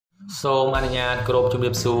សូមអនុញ្ញាតគោរពជំ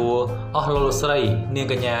រាបសួរអស់លោកស្រីនាង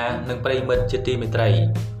កញ្ញានិងប្រិយមិត្តជាទីមេត្រី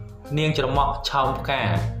នាងច្រមុះឆោមផ្កា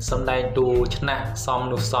សម្ដែងតួឆ្នះសំ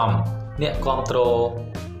នោះសំអ្នកគ្រប់គ្រង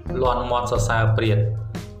លន់មាត់សរសើរព្រាត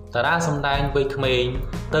តារាសម្ដែងវ័យក្មេង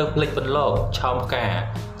ទៅភ្លេចបន្លកឆោមផ្កា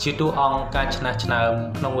ជាតួអង្គការឆ្នះឆ្នើម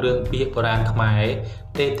ក្នុងរឿងពាក្យបុរាណខ្មែរ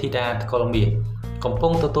ទេពធីតាថ្កុលមាសកំពុ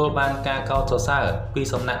ងទទួលបានការកោតសរសើរពី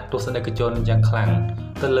សំណាក់ទស្សនិកជនយ៉ាងខ្លាំង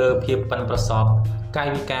ទៅលើភាពប៉ិនប្រសប់កាយ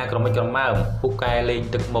វិការក្រមិចក្រមើមពូកែលេង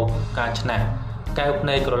ទឹកមុខការឆ្នះកែវភ្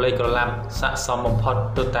នែកក្រឡេកក្រឡាប់ស័ក្តិសមបំផុត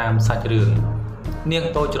ទៅតាមសាច់រឿងនាង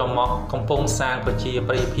តូចច្រមុះកំពុងសាងប្រជា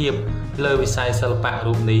ប្រិយភាពលើវិស័យសិល្បៈ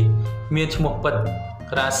រូបនេះមានឈ្មោះពិត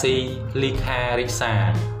រាស៊ីលីខារិសា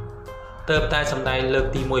ទើបតែសម្ដែងលើក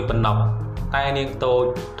ទី1ប៉ុណ្ណោះតែនាងតូច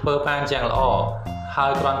ធ្វើបានយ៉ាងល្អហើ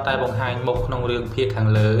យគ្រាន់តែបង្ហាញមុខក្នុងរឿងភាគខាង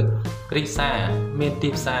លើរិសាមានទី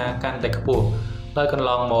ផ្សារកាន់តែខ្ពស់ដោយកន្ល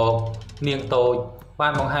ងមកនាងតូចបា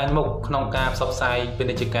នបង្ហាញមុខក្នុងការផ្សព្វផ្សាយពា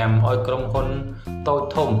ណិជ្ជកម្មឲ្យក្រុមហ៊ុនតូច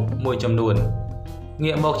ធំមួយចំនួន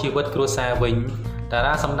ងាកមកជីវិតគ្រួសារវិញតា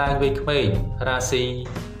រាសម្ដែងវ័យក្មេងរាស៊ី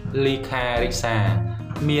លីខារិសា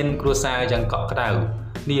មានគ្រួសារយ៉ាងកក់ក្ដៅ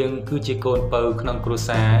នាងគឺជាកូនពៅក្នុងគ្រួ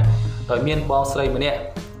សារដោយមានបងស្រីម្នាក់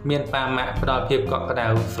មានប៉ាម៉ាក់ផ្ដល់ភាពកក់ក្ដៅ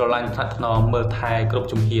ស្រឡាញ់ថ្នាក់ថ្នមមើលថែគ្រប់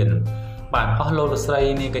ជំហានបាទអស់លោកលោកស្រី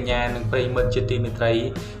នាងកញ្ញានិងប្រិយមិត្តជាទីមេត្រី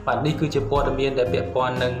បាទនេះគឺជាព័ត៌មានដែលពាក់ព័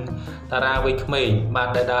ន្ធនឹងតារាវ័យក្មេងបាទ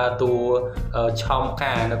ដែលដើរតួឆោមផ្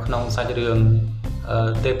កានៅក្នុងសាច់រឿង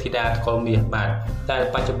ទេពធីតាថ្កុលមាសបាទតែ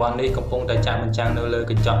បច្ចុប្បន្ននេះកំពុងតែចាក់បញ្ចាំងនៅលើ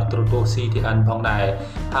កញ្ចក់ទូរទស្សន៍ CTN ផងដែរ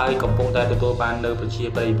ហើយកំពុងតែទទួលបាននៅប្រជា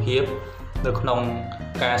ប្រិយភាពនៅក្នុង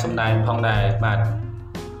ការសម្ដែងផងដែរបាទ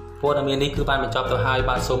ព័ត៌មាននេះគឺបានបញ្ចប់ទៅហើយ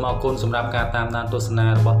បាទសូមអរគុណសម្រាប់ការតាមដានទស្សនា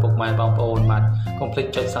របស់ពុកម៉ែបងប្អូនបាទកុំភ្លេច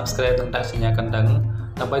ចុច Subscribe និងដាក់សញ្ញាកណ្ដឹង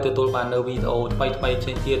ដើម្បីទទួលបាននូវវីដេអូថ្មីៗផ្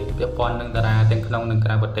សេងទៀតពាក់ព័ន្ធនឹងតារាទាំងក្នុងនិងក្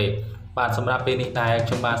រៅប្រទេសបាទសម្រាប់ពេលនេះដែរ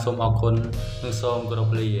ខ្ញុំបាទសូមអរគុណនិងសូមគោរ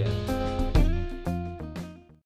ពលា